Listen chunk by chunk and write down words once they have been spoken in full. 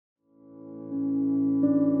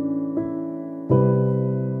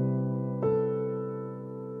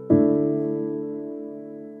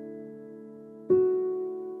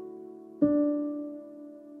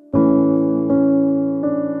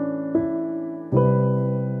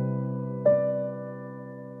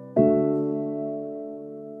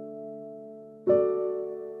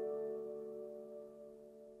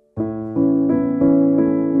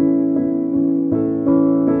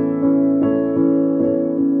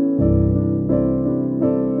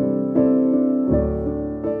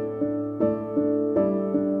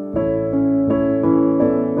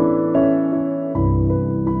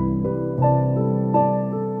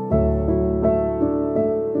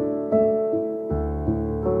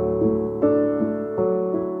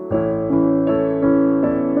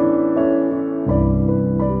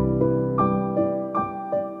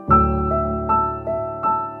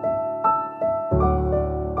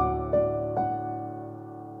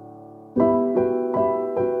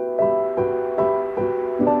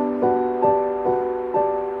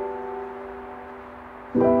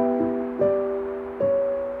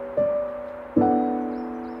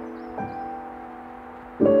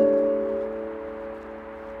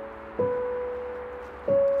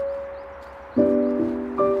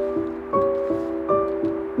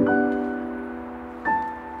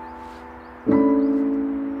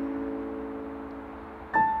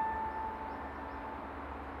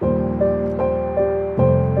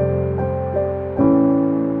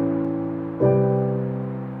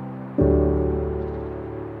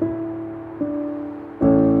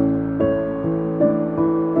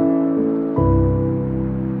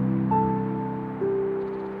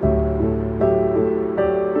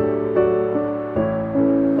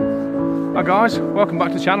Hi guys, welcome back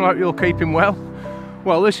to the channel. I hope you're all keeping well.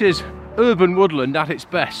 Well, this is urban woodland at its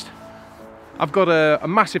best. I've got a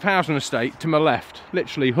massive housing estate to my left,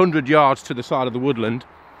 literally 100 yards to the side of the woodland.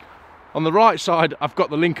 On the right side I've got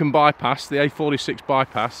the Lincoln bypass, the A46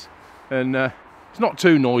 bypass, and it's not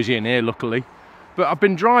too noisy in here luckily. But I've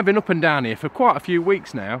been driving up and down here for quite a few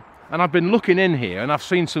weeks now, and I've been looking in here and I've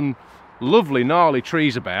seen some lovely gnarly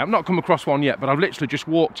trees about. I've not come across one yet, but I've literally just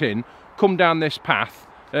walked in, come down this path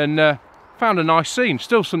and found a nice scene.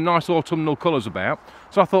 Still some nice autumnal colours about,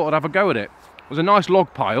 so I thought I'd have a go at it. There's a nice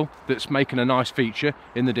log pile that's making a nice feature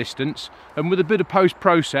in the distance, and with a bit of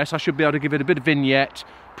post-process I should be able to give it a bit of vignette,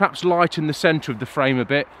 perhaps lighten the centre of the frame a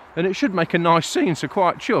bit, and it should make a nice scene, so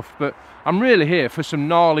quite chuffed. But I'm really here for some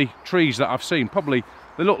gnarly trees that I've seen. Probably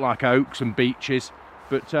they look like oaks and beeches,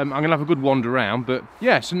 but I'm going to have a good wander around. But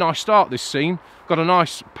yeah, it's a nice start, this scene. Got a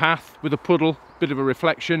nice path with a puddle, bit of a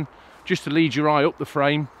reflection, just to lead your eye up the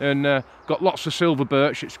frame, and got lots of silver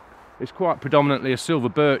birch. It's quite predominantly a silver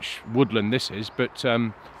birch woodland, this is, but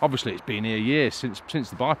obviously it's been here years since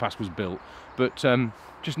the bypass was built, but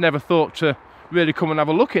just never thought to really come and have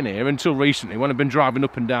a look in here until recently, when I've been driving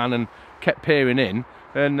up and down and kept peering in,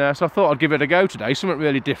 and so I thought I'd give it a go today, something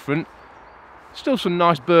really different. Still some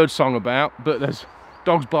nice bird song about, but there's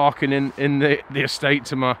dogs barking in the estate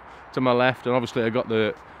to my left, and obviously I've got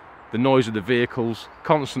the noise of the vehicles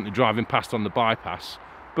constantly driving past on the bypass,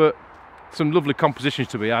 but some lovely compositions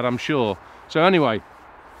to be had, I'm sure. So anyway,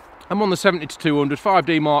 I'm on the 70-200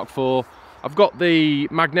 5D Mark IV. I've got the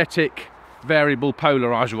magnetic variable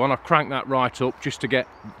polarizer on. I've cranked that right up just to get,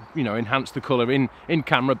 you know, enhance the colour in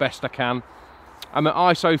camera best I can. I'm at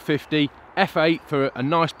ISO 50, f8 for a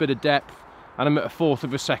nice bit of depth, and I'm at 1/4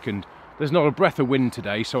 of a second. There's not a breath of wind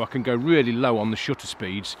today, so I can go really low on the shutter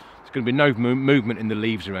speeds. There's going to be no movement in the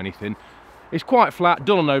leaves or anything. It's quite flat,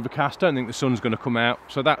 dull and overcast. Don't think the sun's going to come out,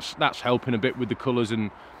 so that's helping a bit with the colours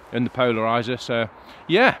and the polarizer. So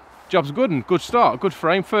yeah, job's good, and good start, good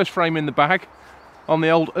frame, first frame in the bag on the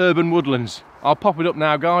old urban woodlands. I'll pop it up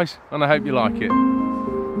now guys, and I hope you like it.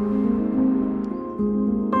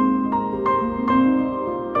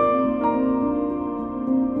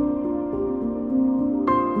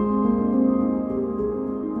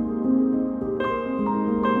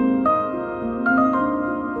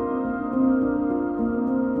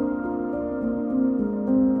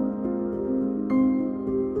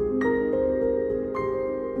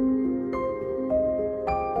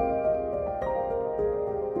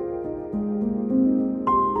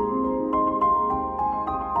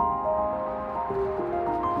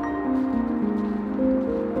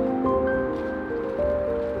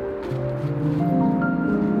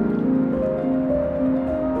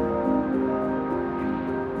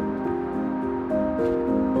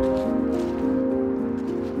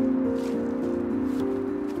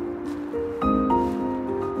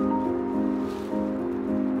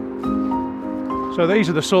 So these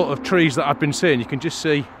are the sort of trees that I've been seeing. You can just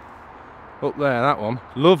see up there, that one,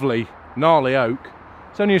 lovely gnarly oak.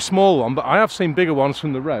 It's only a small one, but I have seen bigger ones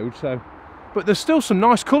from the road. So, but there's still some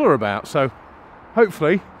nice colour about, so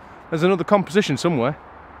hopefully there's another composition somewhere.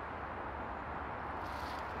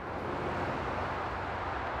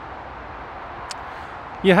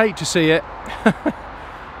 You hate to see it.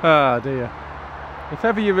 Ah dear. If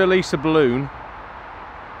ever you release a balloon,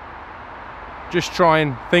 just try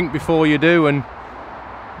and think before you do, and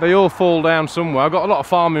they all fall down somewhere. I've got a lot of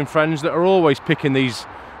farming friends that are always picking these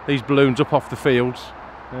balloons up off the fields,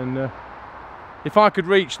 and if I could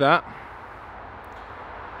reach that,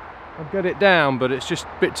 I'd get it down, but it's just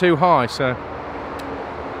a bit too high, so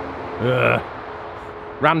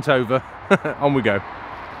rant over. On we go.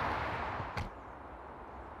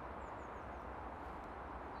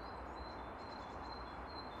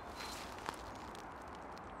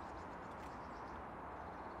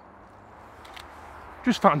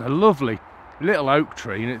 Just found a lovely little oak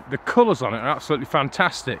tree, and the colours on it are absolutely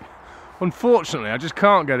fantastic. Unfortunately, I just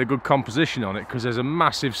can't get a good composition on it because there's a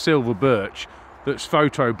massive silver birch that's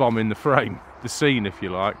photo bombing the frame, the scene if you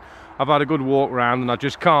like. I've had a good walk around and I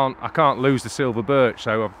can't lose the silver birch,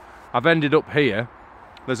 so I've ended up here.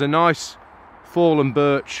 There's a nice fallen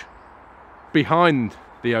birch behind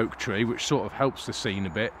the oak tree which sort of helps the scene a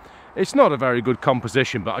bit. It's not a very good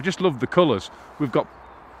composition, but I just love the colours. We've got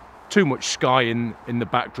too much sky in the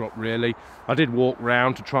backdrop really. I did walk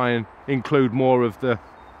round to try and include more of the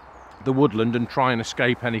woodland and try and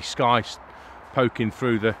escape any sky poking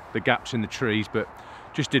through the gaps in the trees, but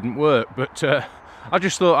just didn't work. But I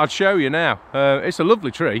just thought I'd show you now. It's a lovely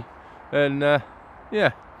tree, and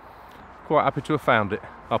yeah, quite happy to have found it.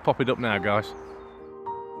 I'll pop it up now guys.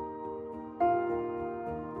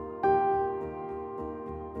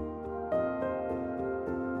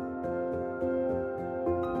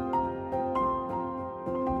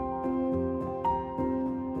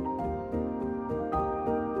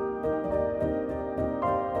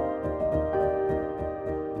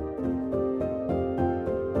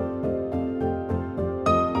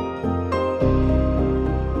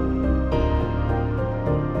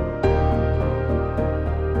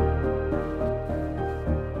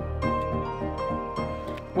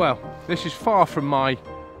 well, this is far from my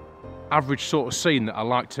average sort of scene that I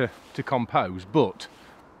like to compose, but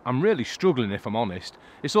I'm really struggling, if I'm honest.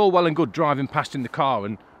 It's all well and good driving past in the car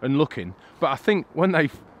and looking, but I think when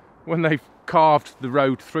they've carved the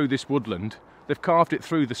road through this woodland, they've carved it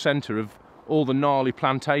through the centre of all the gnarly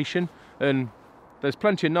plantation, and there's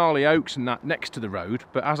plenty of gnarly oaks and that next to the road,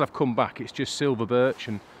 but as I've come back it's just silver birch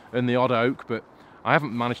and the odd oak, but I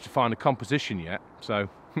haven't managed to find a composition yet, so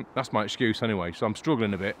that's my excuse anyway, so I'm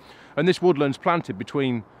struggling a bit. And this woodland's planted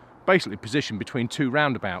between, basically positioned between two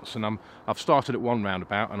roundabouts, and I've started at one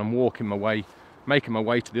roundabout and I'm walking my way, making my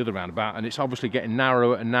way to the other roundabout, and it's obviously getting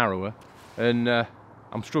narrower and narrower, and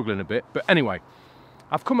I'm struggling a bit. But anyway,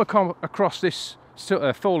 I've come across this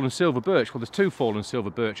fallen silver birch. Well, there's two fallen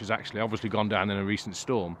silver birches actually, obviously gone down in a recent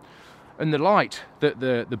storm, and the light that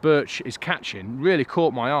the birch is catching really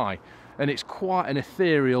caught my eye, and it's quite an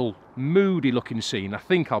ethereal, moody looking scene. I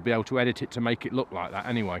think I'll be able to edit it to make it look like that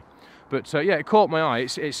anyway. But yeah, it caught my eye.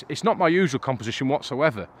 It's not my usual composition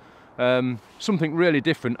whatsoever. Something really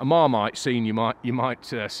different, a Marmite scene, you might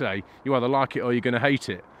say. You either like it or you're going to hate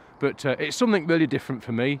it. But it's something really different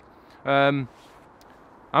for me. I'm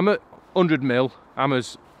at 100mm. I'm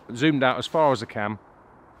as zoomed out as far as I can.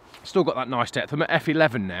 Still got that nice depth. I'm at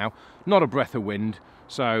f11 now, not a breath of wind.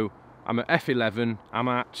 So I'm at f11. I'm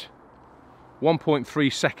at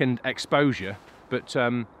 1.3 second exposure. But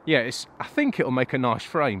yeah, I think it'll make a nice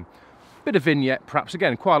frame. Bit of vignette, perhaps.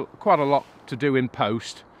 Again, quite a lot to do in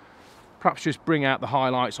post. Perhaps just bring out the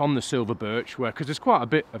highlights on the silver birch, because there's quite a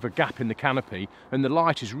bit of a gap in the canopy, and the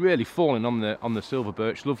light is really falling on the silver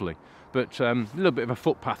birch. Lovely, but a little bit of a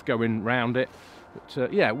footpath going round it.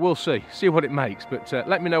 But yeah, we'll see what it makes. But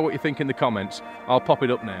let me know what you think in the comments. I'll pop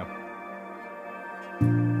it up now.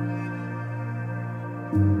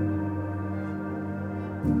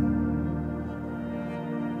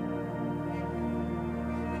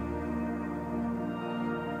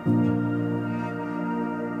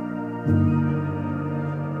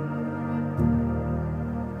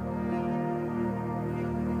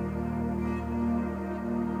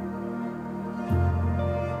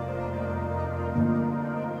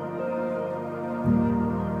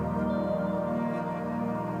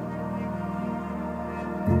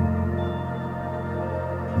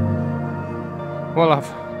 Well,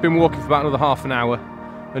 I've been walking for about another half an hour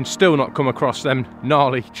and still not come across them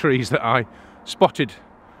gnarly trees that I spotted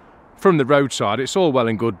from the roadside. It's all well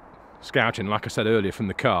and good scouting, like I said earlier, from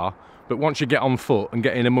the car, but once you get on foot and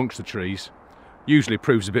get in amongst the trees, usually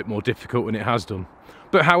proves a bit more difficult than it has done.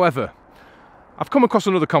 But however, I've come across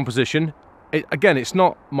another composition. Again, it's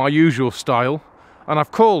not my usual style, and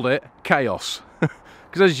I've called it Chaos.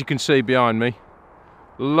 Because as you can see behind me,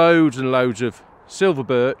 loads and loads of silver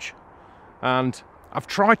birch, and I've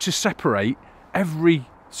tried to separate every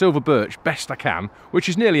silver birch best I can, which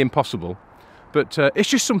is nearly impossible, but it's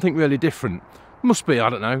just something really different. Must be, I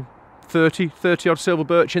don't know, 30 odd silver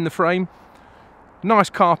birch in the frame. Nice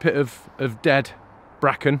carpet of dead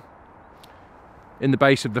bracken in the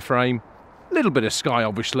base of the frame. A little bit of sky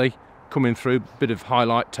obviously coming through, bit of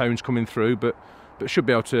highlight tones coming through, but should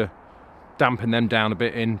be able to dampen them down a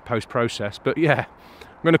bit in post-process. But yeah,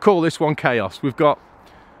 I'm going to call this one Chaos. We've got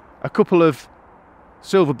a couple of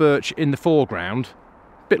silver birch in the foreground,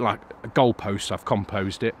 a bit like a goalpost. I've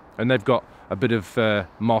composed it, and they've got a bit of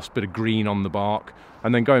moss, bit of green on the bark,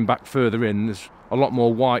 and then going back further in, there's a lot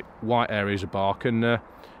more white areas of bark. And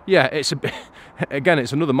yeah, it's a bit, again,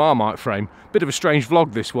 it's another Marmite frame. Bit of a strange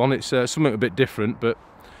vlog, this one. It's something a bit different, but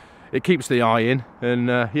it keeps the eye in, and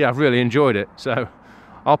yeah, I've really enjoyed it. So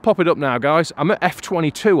I'll pop it up now, guys. I'm at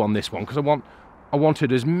f22 on this one because I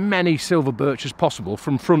wanted as many silver birch as possible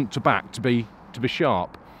from front to back to be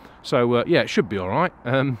sharp. So yeah, it should be all right.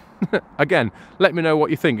 Again, let me know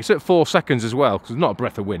what you think. It's at 4 seconds as well, because it's not a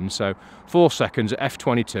breath of wind. So 4 seconds at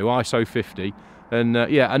f22, ISO 50, and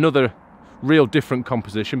yeah, another real different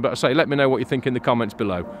composition. But I say, let me know what you think in the comments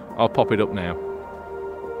below. I'll pop it up now.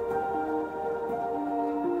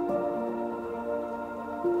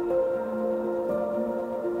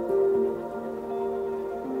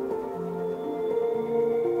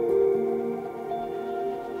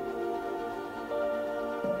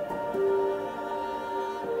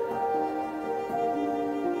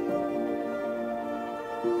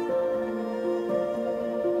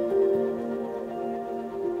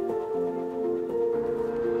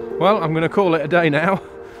 Well, I'm going to call it a day now.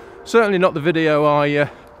 Certainly not the video I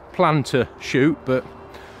planned to shoot, but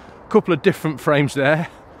a couple of different frames there.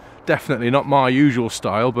 Definitely not my usual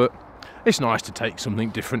style, but it's nice to take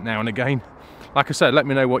something different now and again. Like I said, let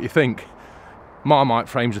me know what you think. Marmite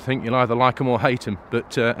frames, I think you'll either like them or hate them.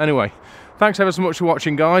 But anyway, thanks ever so much for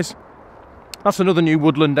watching, guys. That's another new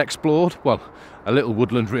woodland explored. Well, a little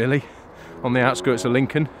woodland really, on the outskirts of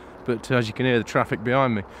Lincoln, but as you can hear the traffic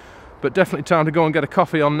behind me. But definitely time to go and get a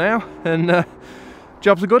coffee on now, and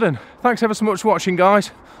job's a good one. Thanks ever so much for watching,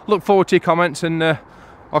 guys. Look forward to your comments, and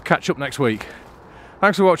I'll catch up next week.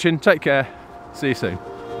 Thanks for watching, take care, see you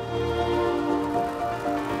soon.